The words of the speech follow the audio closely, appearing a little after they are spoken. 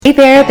Hey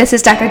there, this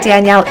is Dr.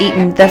 Danielle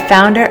Eaton, the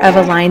founder of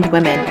Aligned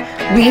Women.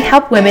 We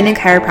help women in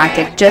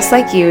chiropractic just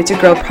like you to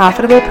grow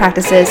profitable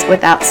practices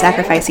without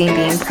sacrificing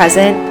being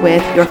present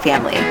with your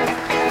family.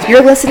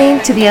 You're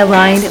listening to the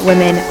Aligned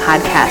Women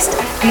podcast,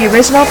 the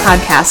original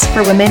podcast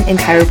for women in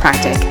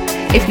chiropractic.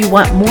 If you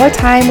want more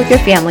time with your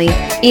family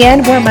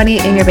and more money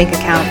in your bank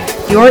account,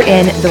 you're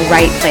in the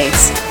right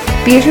place.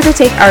 Be sure to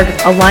take our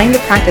Aligned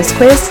Practice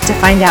quiz to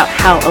find out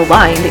how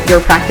aligned your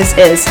practice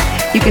is.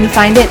 You can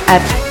find it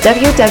at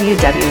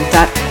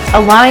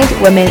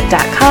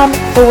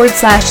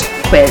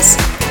www.alignedwomen.com/quiz.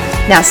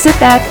 Now sit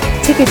back,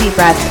 take a deep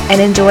breath,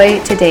 and enjoy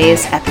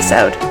today's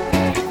episode.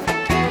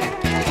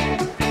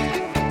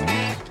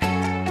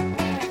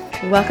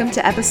 Welcome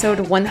to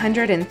episode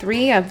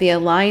 103 of the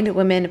Aligned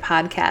Women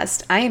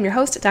podcast. I am your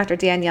host, Dr.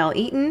 Danielle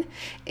Eaton.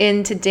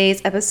 In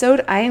today's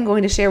episode, I am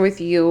going to share with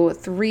you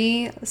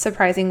 3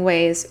 surprising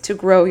ways to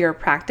grow your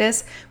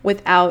practice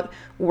without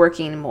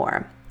working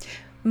more.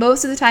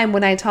 Most of the time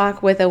when I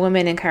talk with a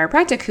woman in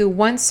chiropractic who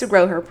wants to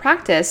grow her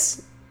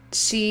practice,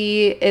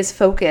 she is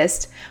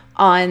focused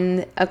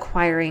on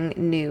acquiring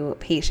new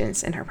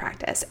patients in her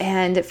practice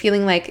and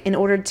feeling like in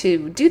order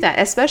to do that,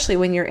 especially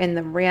when you're in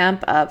the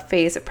ramp up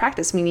phase of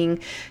practice, meaning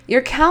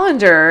your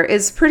calendar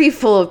is pretty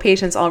full of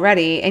patients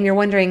already, and you're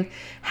wondering,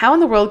 how in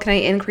the world can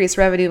I increase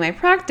revenue in my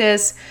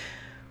practice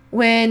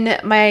when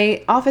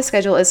my office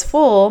schedule is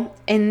full,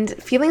 and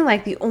feeling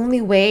like the only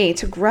way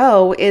to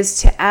grow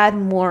is to add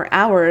more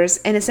hours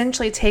and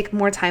essentially take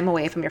more time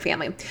away from your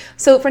family.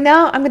 So for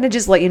now, I'm going to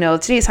just let you know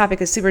today's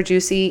topic is super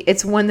juicy.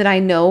 It's one that I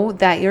know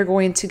that you're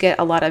going to get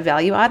a lot of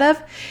value out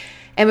of.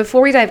 And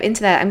before we dive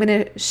into that, I'm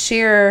going to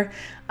share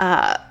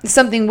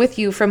something with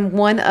you from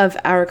one of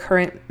our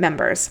current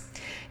members.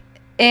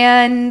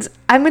 And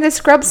I'm going to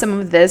scrub some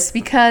of this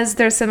because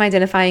there's some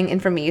identifying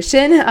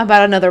information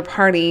about another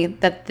party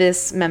that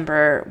this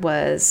member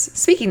was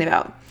speaking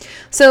about.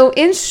 So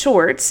in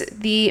short,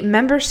 the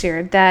member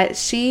shared that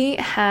she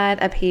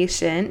had a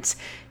patient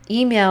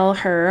email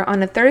her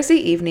on a Thursday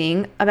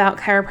evening about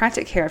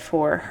chiropractic care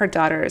for her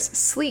daughter's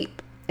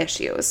sleep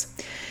issues.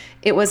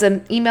 It was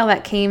an email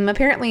that came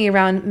apparently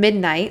around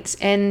midnight,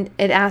 and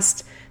it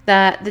asked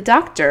that the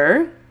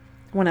doctor,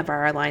 one of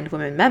our Aligned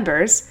Women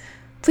members,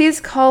 please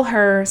call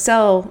her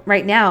cell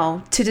right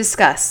now to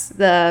discuss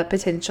the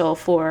potential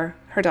for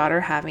her daughter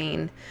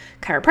having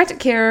chiropractic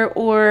care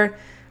or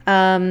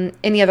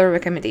any other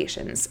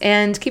recommendations.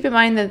 And keep in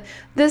mind that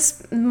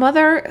this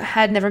mother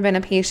had never been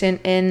a patient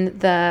in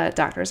the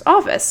doctor's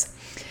office.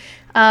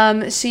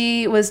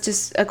 She was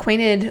just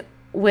acquainted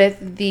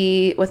with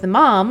the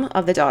mom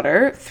of the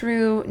daughter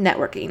through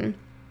networking.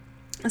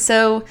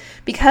 So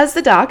because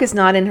the doc is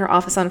not in her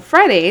office on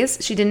Fridays,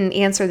 she didn't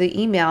answer the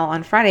email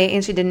on Friday,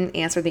 and she didn't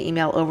answer the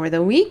email over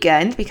the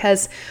weekend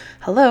because,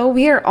 hello,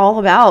 we are all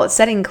about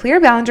setting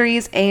clear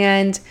boundaries,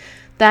 and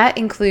that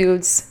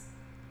includes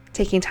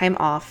taking time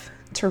off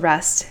to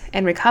rest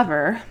and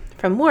recover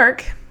from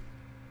work.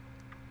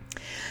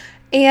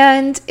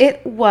 And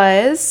it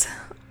was,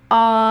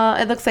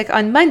 it looks like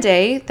on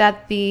Monday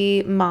that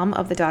the mom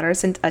of the daughter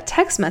sent a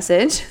text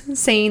message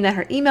saying that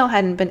her email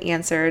hadn't been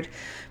answered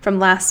from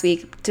last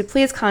week to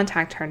please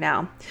contact her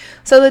now.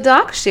 So the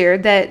doc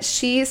shared that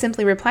she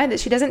simply replied that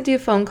she doesn't do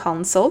phone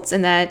consults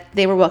and that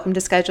they were welcome to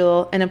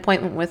schedule an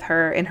appointment with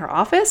her in her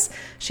office.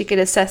 She could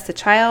assess the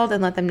child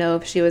and let them know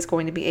if she was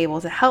going to be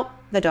able to help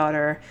the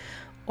daughter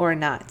or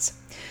not.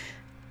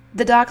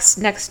 The doc's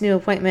next new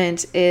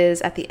appointment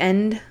is at the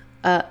end,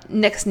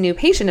 next new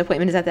patient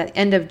appointment is at the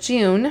end of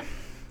June.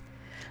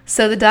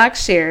 So the doc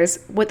shares,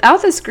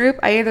 without this group,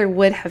 I either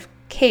would have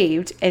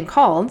caved and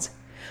called,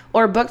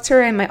 or booked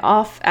her in my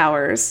off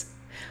hours,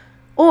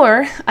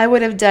 or I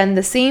would have done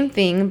the same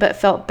thing but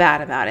felt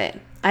bad about it.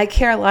 I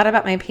care a lot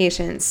about my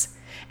patients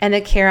and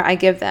the care I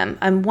give them.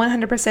 I'm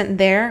 100%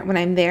 there when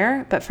I'm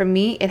there, but for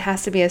me, it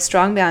has to be a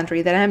strong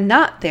boundary that I'm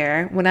not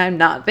there when I'm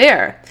not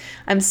there.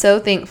 I'm so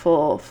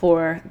thankful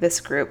for this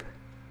group.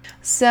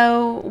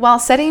 So while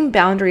setting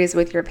boundaries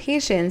with your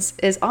patients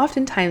is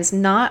oftentimes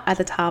not at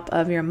the top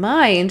of your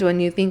mind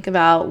when you think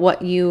about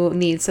what you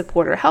need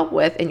support or help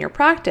with in your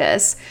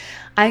practice,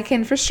 I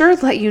can for sure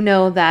let you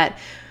know that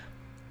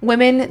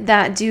women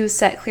that do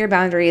set clear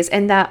boundaries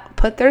and that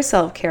put their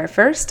self-care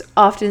first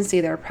often see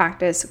their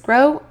practice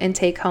grow and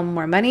take home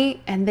more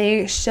money, and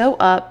they show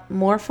up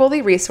more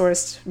fully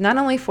resourced, not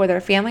only for their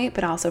family,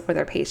 but also for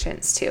their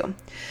patients too.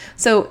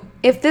 So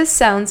if this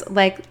sounds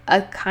like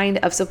a kind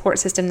of support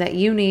system that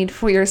you need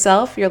for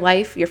yourself, your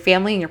life, your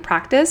family, and your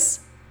practice,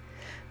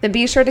 then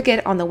be sure to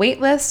get on the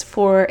wait list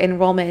for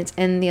enrollment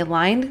in the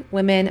Aligned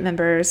Women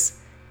Members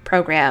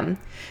program.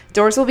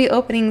 Doors will be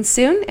opening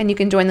soon, and you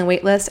can join the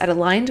waitlist at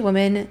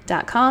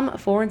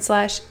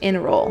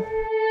alignedwomen.com/enroll.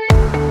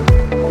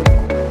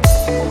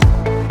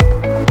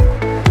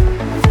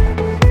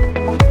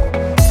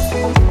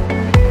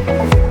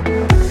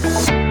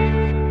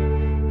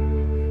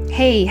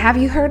 Hey, have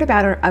you heard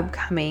about our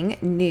upcoming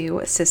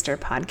new sister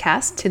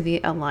podcast to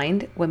the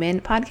Aligned Women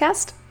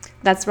podcast?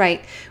 That's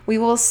right. We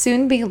will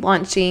soon be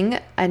launching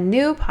a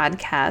new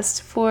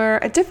podcast for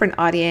a different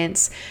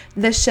audience.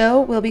 The show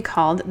will be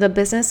called The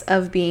Business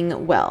of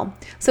Being Well.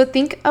 So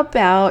think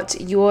about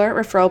your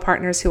referral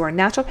partners who are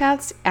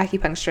naturopaths,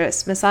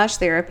 acupuncturists, massage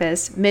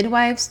therapists,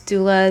 midwives,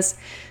 doulas,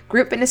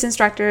 group fitness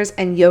instructors,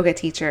 and yoga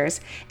teachers,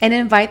 and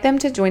invite them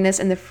to join us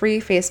in the free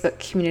Facebook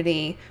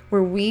community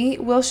where we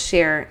will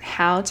share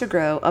how to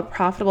grow a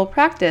profitable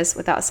practice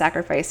without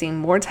sacrificing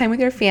more time with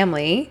your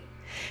family,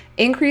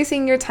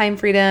 increasing your time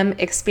freedom,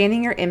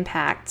 expanding your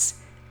impact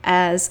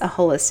as a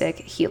holistic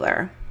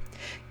healer.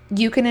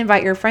 You can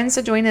invite your friends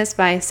to join us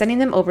by sending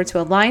them over to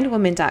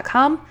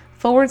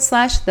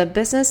alignedwomen.com/the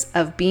business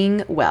of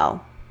being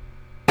well.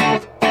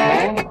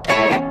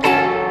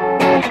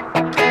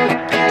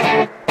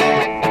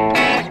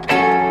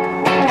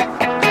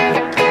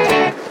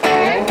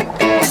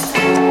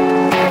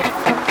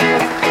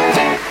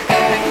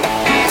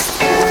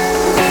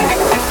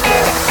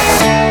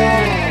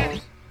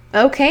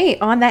 Okay,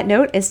 on that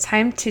note, it's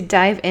time to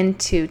dive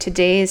into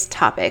today's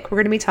topic. We're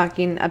going to be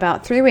talking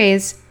about three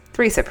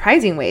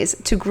surprising ways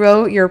to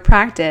grow your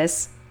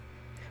practice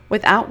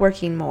without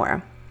working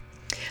more.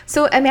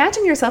 So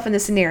imagine yourself in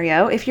this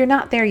scenario. If you're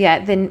not there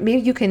yet, then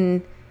maybe you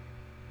can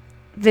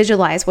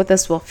visualize what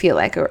this will feel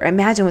like, or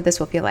imagine what this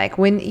will feel like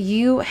when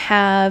you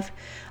have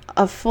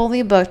a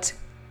fully booked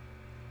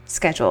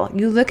schedule.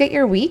 You look at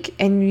your week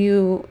and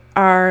you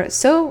are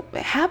so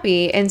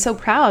happy and so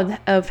proud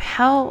of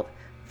how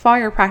far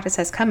your practice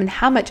has come and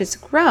how much it's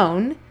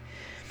grown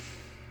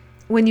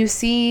when you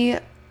see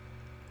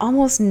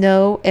almost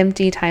no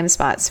empty time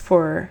spots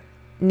for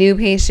new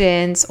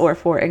patients or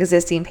for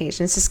existing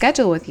patients to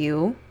schedule with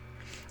you.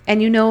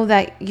 And you know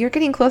that you're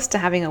getting close to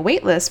having a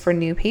wait list for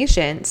new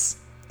patients,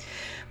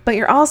 but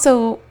you're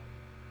also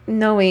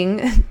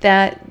knowing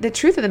that the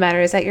truth of the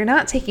matter is that you're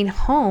not taking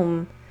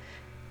home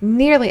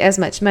nearly as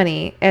much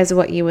money as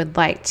what you would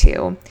like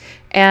to.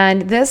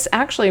 And this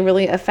actually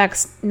really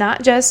affects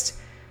not just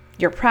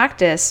your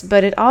practice,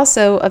 but it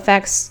also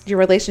affects your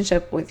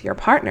relationship with your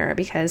partner,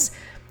 because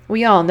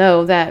we all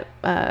know that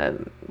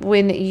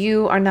when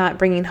you are not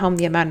bringing home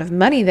the amount of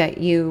money that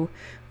you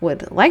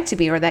would like to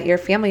be, or that your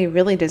family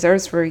really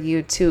deserves for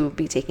you to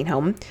be taking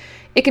home,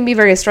 it can be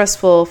very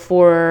stressful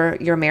for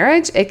your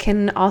marriage. It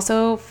can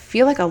also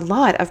feel like a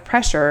lot of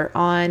pressure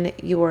on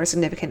your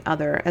significant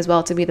other as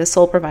well to be the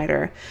sole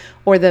provider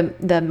or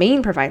the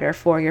main provider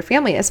for your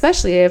family,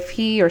 especially if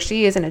he or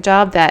she is in a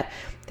job that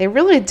they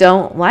really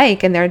don't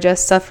like and they're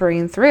just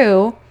suffering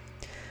through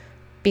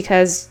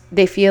because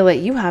they feel that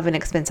you have an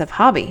expensive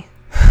hobby.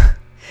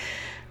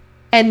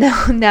 And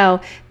no,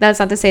 that's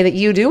not to say that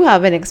you do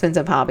have an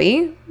expensive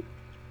hobby.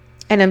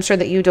 And I'm sure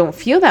that you don't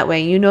feel that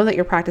way. You know that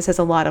your practice has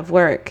a lot of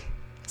work.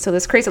 So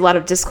this creates a lot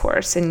of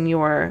discourse in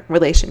your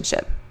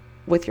relationship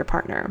with your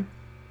partner.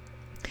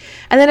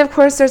 And then, of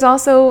course, there's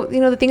also,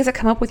 the things that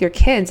come up with your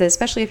kids,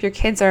 especially if your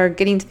kids are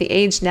getting to the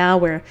age now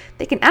where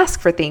they can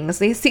ask for things.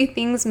 They see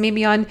things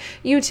maybe on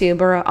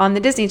YouTube or on the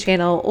Disney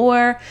Channel,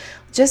 or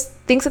just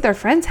things that their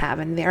friends have,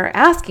 and they're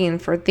asking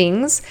for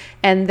things,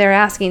 and they're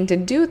asking to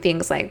do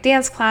things like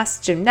dance class,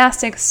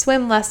 gymnastics,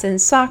 swim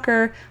lessons,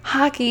 soccer,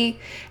 hockey,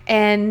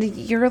 and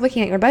you're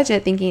looking at your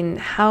budget thinking,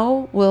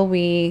 how will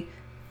we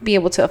be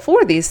able to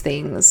afford these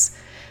things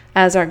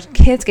as our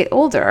kids get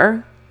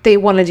older? They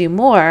want to do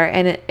more,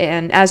 and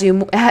as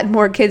you add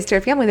more kids to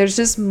your family, there's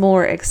just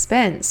more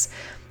expense.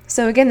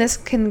 So again, this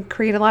can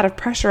create a lot of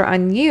pressure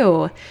on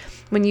you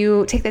when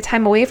you take the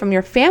time away from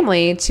your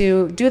family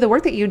to do the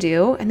work that you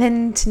do, and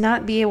then to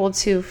not be able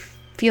to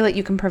feel that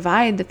you can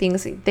provide the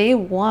things that they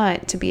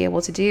want to be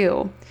able to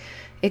do.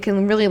 It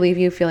can really leave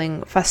you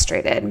feeling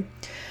frustrated.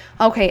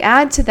 Okay,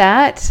 add to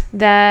that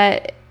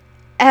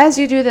as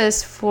you do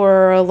this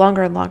for a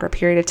longer and longer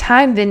period of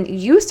time, then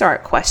you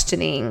start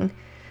questioning,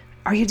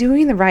 are you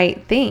doing the right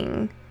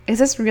thing? Is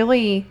this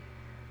really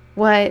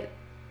what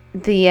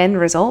the end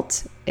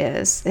result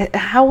is?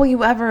 How will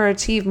you ever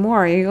achieve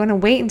more? Are you going to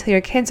wait until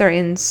your kids are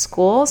in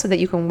school so that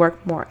you can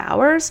work more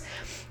hours?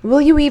 Will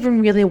you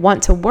even really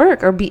want to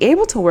work or be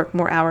able to work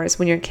more hours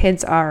when your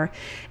kids are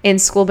in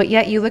school? But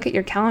yet you look at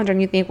your calendar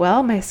and you think,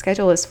 well, my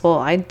schedule is full.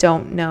 I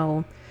don't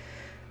know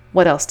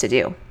what else to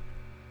do.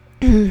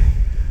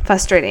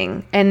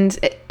 Frustrating. And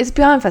it's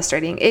beyond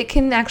frustrating. It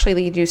can actually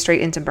lead you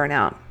straight into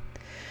burnout.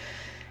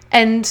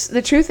 And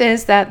the truth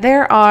is that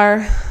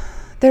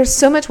there's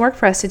so much work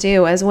for us to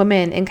do as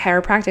women in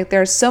chiropractic.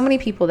 There are so many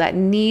people that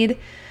need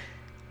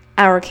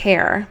our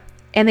care,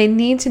 and they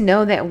need to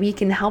know that we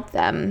can help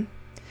them.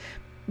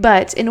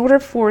 But in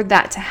order for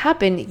that to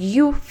happen,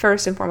 you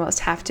first and foremost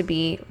have to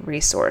be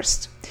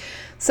resourced.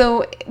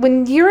 So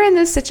when you're in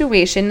this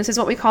situation, this is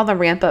what we call the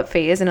ramp up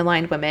phase in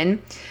Aligned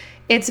Women.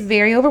 It's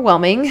very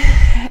overwhelming,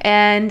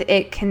 and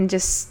it can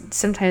just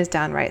sometimes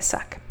downright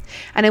suck.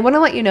 And I want to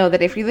let you know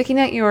that if you're looking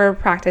at your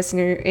practice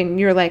and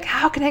you're like,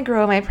 how can I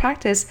grow my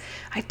practice?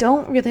 I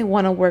don't really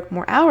want to work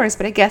more hours,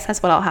 but I guess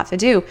that's what I'll have to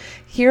do.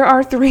 Here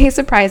are 3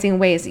 surprising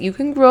ways that you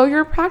can grow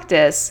your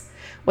practice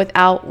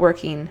without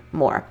working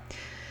more.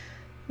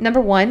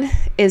 Number 1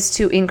 is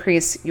to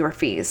increase your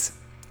fees.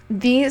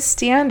 The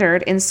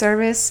standard in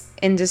service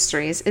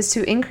industries is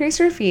to increase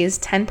your fees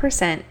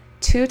 10%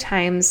 2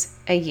 times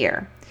a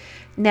year.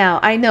 Now,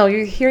 I know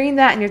you're hearing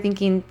that and you're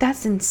thinking,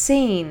 that's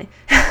insane,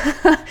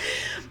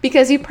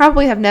 because you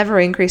probably have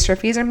never increased your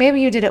fees, or maybe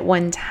you did it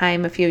one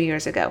time a few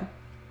years ago.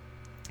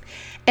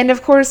 And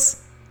of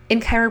course, in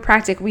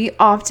chiropractic, we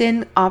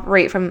often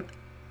operate from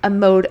a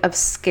mode of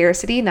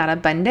scarcity, not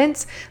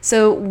abundance.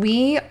 So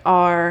we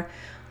are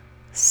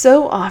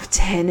so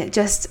often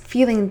just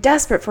feeling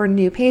desperate for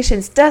new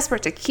patients,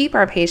 desperate to keep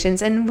our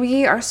patients. And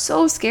we are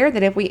so scared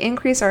that if we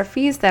increase our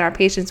fees, that our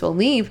patients will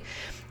leave.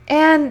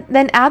 And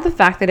then add the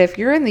fact that if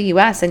you're in the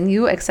US and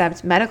you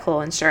accept medical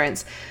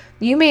insurance,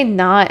 you may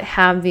not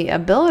have the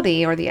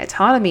ability or the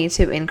autonomy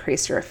to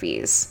increase your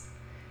fees,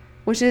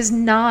 which is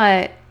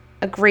not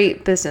a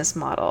great business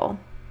model.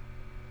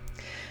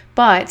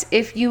 But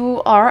if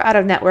you are out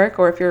of network,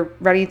 or if you're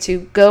ready to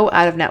go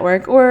out of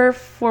network, or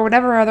for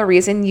whatever other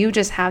reason, you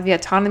just have the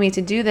autonomy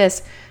to do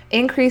this,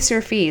 increase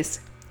your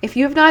fees. If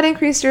you have not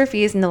increased your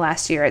fees in the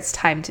last year, it's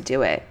time to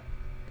do it.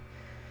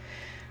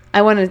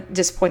 I want to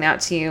just point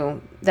out to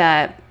you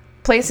that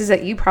places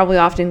that you probably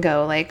often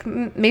go, like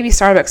maybe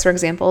Starbucks, for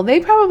example, they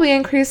probably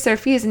increase their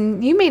fees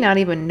and you may not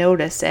even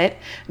notice it,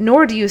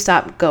 nor do you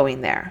stop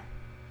going there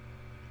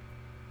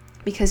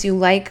because you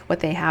like what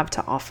they have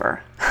to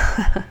offer.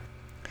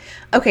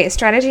 Okay,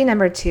 strategy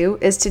number 2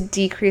 is to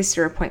decrease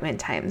your appointment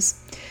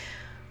times.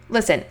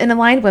 Listen, in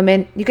Aligned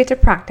Women, you get to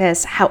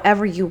practice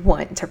however you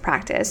want to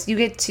practice. You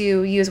get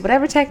to use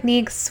whatever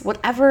techniques,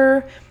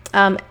 whatever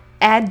adjunctive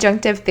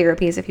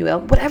therapies, if you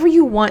will, whatever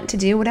you want to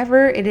do,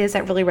 whatever it is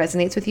that really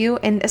resonates with you,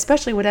 and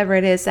especially whatever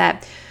it is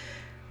that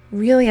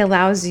really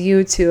allows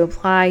you to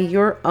apply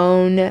your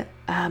own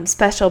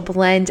special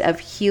blend of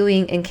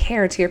healing and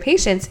care to your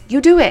patients,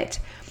 you do it.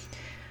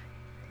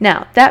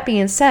 Now, that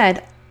being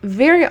said,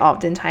 very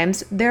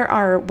oftentimes there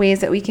are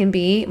ways that we can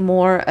be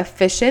more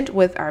efficient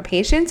with our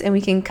patients and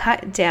we can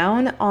cut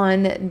down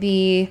on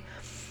the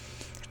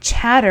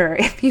chatter,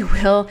 if you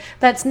will,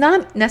 that's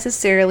not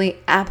necessarily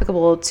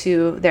applicable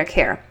to their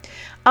care.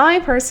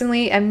 I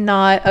personally am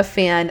not a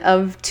fan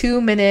of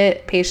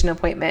 2-minute patient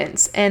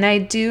appointments, and I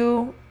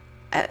do,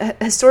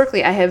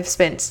 historically, I have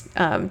spent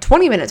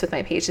 20 minutes with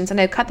my patients,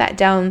 and I've cut that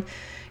down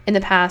in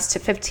the past to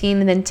 15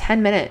 and then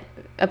 10-minute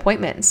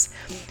appointments.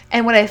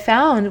 And what I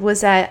found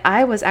was that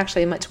I was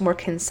actually much more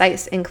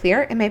concise and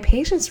clear, and my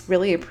patients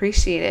really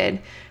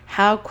appreciated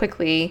how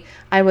quickly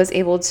I was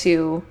able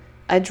to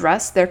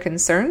address their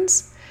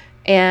concerns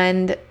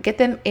and get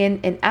them in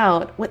and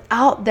out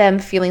without them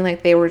feeling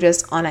like they were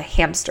just on a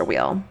hamster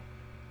wheel.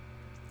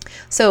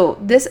 So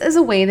this is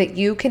a way that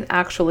you can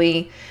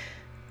actually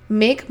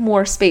make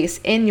more space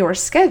in your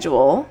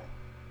schedule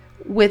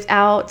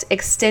without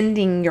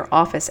extending your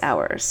office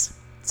hours.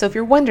 So if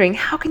you're wondering,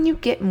 how can you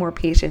get more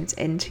patients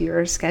into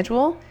your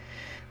schedule?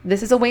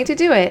 This is a way to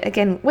do it,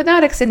 again,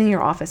 without extending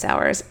your office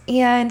hours.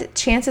 And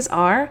chances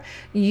are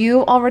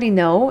you already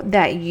know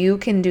that you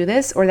can do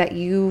this, or that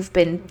you've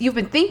been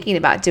thinking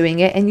about doing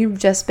it, and you've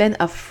just been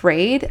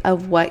afraid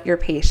of what your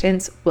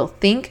patients will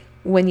think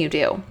when you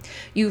do.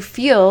 You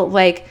feel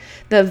like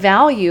the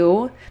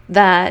value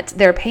that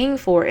they're paying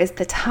for is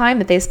the time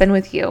that they spend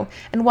with you.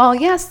 And while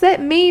yes,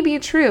 that may be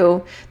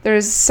true,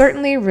 there's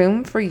certainly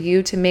room for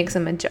you to make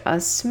some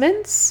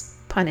adjustments,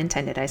 pun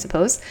intended, I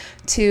suppose,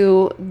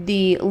 to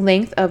the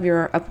length of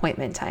your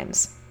appointment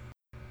times.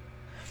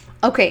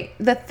 Okay,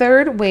 the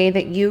third way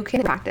that you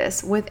can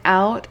practice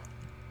without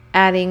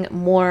adding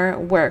more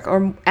work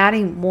or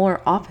adding more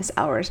office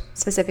hours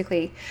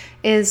specifically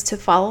is to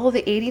follow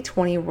the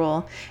 80-20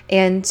 rule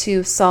and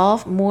to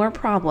solve more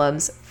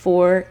problems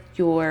for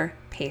your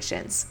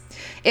patients.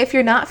 If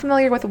you're not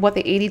familiar with what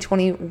the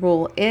 80-20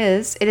 rule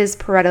is, it is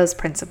Pareto's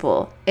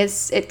principle.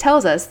 It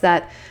tells us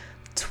that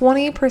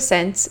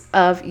 20%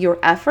 of your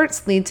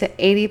efforts lead to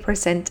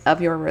 80%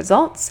 of your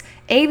results.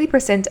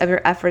 80% of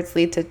your efforts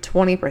lead to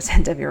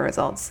 20% of your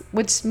results,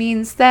 which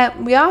means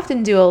that we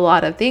often do a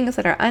lot of things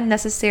that are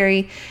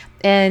unnecessary,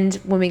 and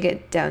when we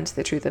get down to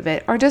the truth of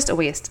it, are just a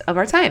waste of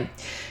our time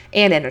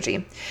and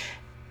energy.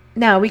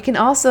 Now, we can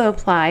also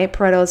apply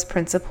Pareto's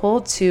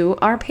principle to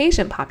our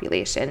patient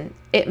population.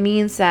 It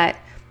means that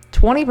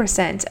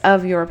 20%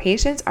 of your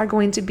patients are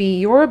going to be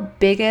your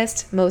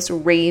biggest, most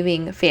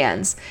raving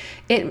fans.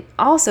 It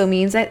also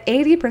means that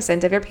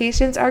 80% of your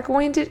patients are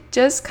going to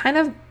just kind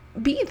of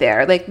be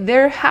there. Like,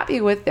 they're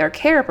happy with their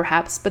care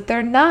perhaps, but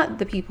they're not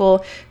the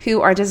people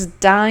who are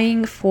just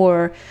dying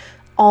for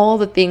all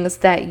the things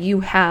that you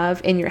have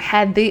in your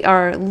head. They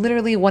are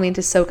literally wanting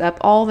to soak up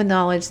all the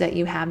knowledge that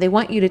you have. They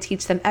want you to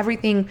teach them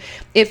everything.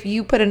 If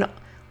you put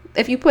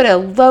a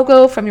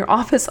logo from your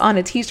office on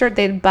a t-shirt,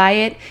 they'd buy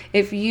it.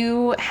 If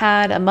you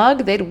had a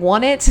mug, they'd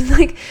want it.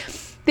 Like,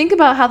 think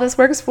about how this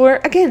works for,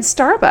 again,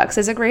 Starbucks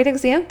is a great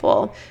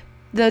example.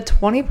 The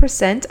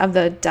 20% of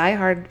the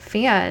diehard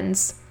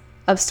fans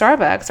of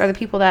Starbucks are the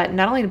people that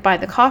not only buy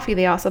the coffee,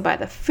 they also buy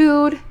the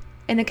food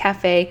in the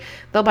cafe.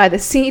 They'll buy the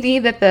CD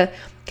that the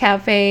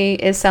cafe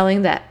is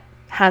selling that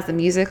has the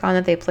music on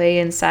that they play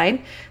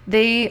inside.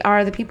 They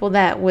are the people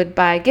that would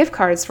buy gift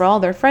cards for all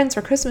their friends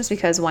for Christmas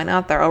because why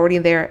not? They're already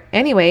there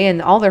anyway,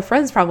 and all their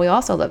friends probably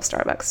also love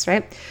Starbucks,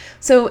 right?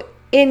 So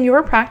in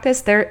your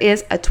practice, there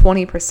is a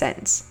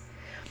 20%.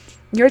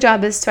 Your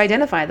job is to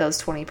identify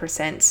those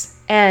 20%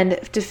 and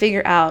to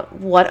figure out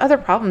what other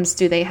problems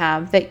do they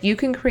have that you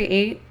can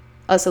create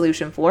a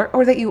solution for,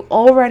 or that you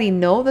already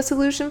know the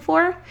solution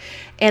for,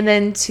 and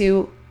then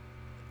to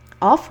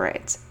offer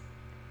it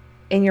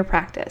in your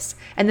practice.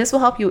 And this will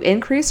help you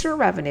increase your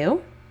revenue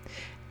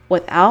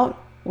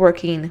without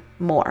working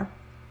more.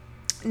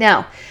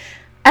 Now,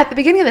 at the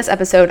beginning of this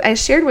episode, I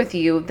shared with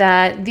you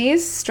that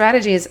these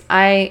strategies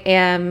I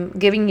am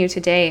giving you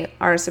today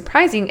are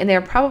surprising, and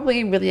they're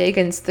probably really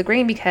against the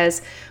grain,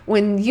 because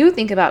when you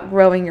think about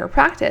growing your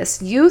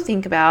practice, you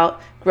think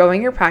about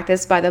growing your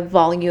practice by the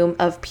volume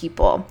of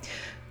people.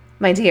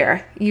 My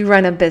dear, you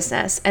run a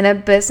business, and a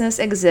business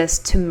exists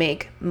to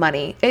make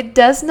money. It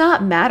does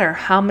not matter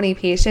how many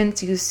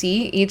patients you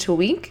see each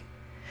week.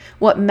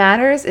 What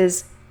matters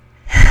is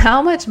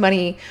how much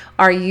money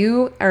are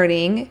you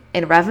earning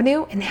in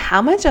revenue, and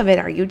how much of it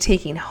are you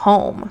taking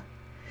home?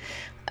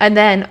 And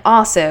then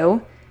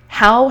also,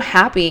 how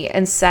happy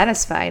and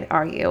satisfied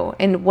are you?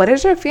 And what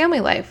is your family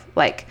life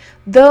like?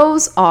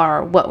 Those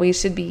are what we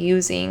should be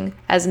using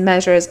as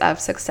measures of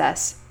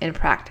success in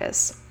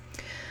practice.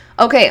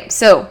 Okay,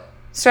 so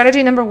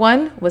strategy number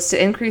 1 was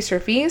to increase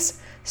your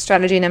fees.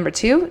 Strategy number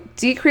 2,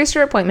 decrease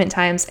your appointment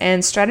times.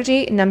 And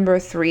strategy number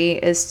 3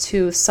 is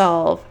to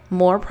solve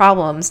more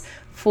problems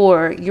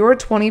for your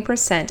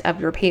 20% of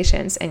your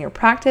patients in your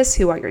practice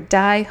who are your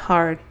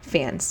die-hard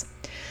fans.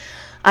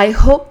 I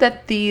hope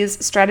that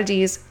these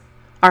strategies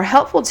are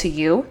helpful to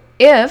you.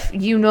 If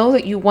you know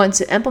that you want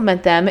to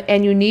implement them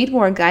and you need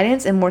more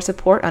guidance and more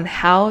support on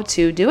how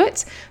to do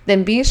it,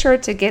 then be sure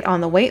to get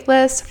on the wait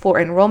list for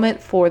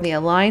enrollment for the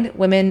Aligned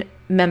Women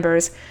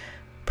Members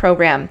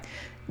Program.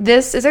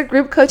 This is a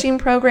group coaching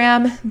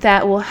program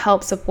that will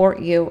help support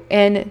you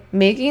in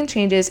making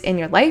changes in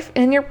your life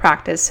and in your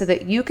practice so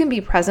that you can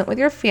be present with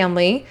your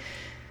family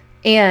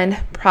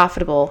and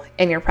profitable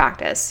in your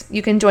practice.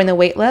 You can join the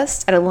wait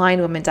list at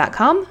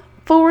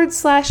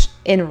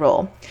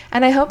alignedwomen.com/enroll.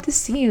 And I hope to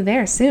see you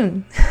there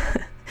soon.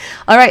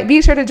 All right,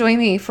 be sure to join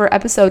me for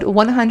episode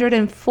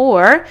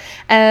 104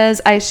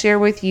 as I share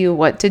with you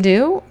what to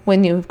do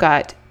when you've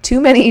got too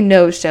many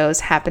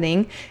no-shows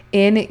happening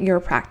in your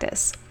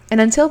practice. And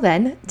until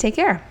then, take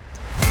care.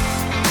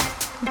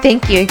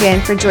 Thank you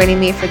again for joining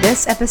me for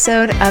this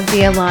episode of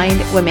the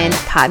Aligned Women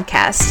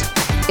Podcast.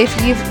 If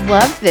you've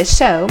loved this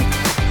show,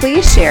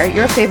 please share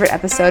your favorite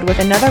episode with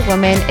another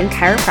woman in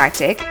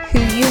chiropractic who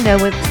you know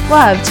would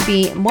love to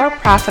be more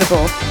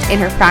profitable in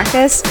her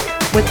practice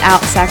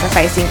without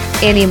sacrificing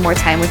any more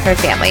time with her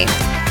family.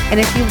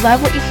 And if you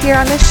love what you hear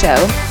on this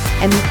show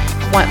and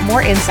want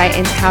more insight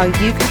into how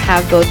you can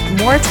have both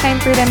more time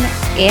freedom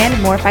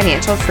and more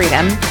financial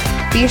freedom,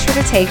 be sure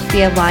to take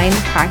the Aligned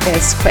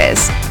Practice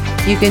Quiz.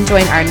 You can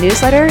join our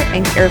newsletter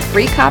and get your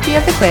free copy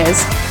of the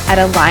quiz at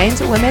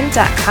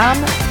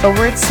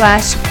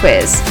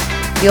alignedwomen.com/quiz.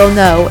 You'll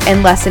know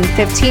in less than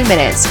 15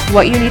 minutes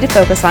what you need to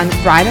focus on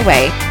right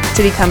away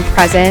to become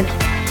present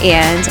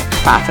and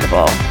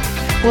profitable.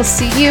 We'll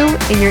see you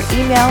in your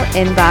email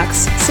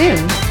inbox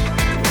soon.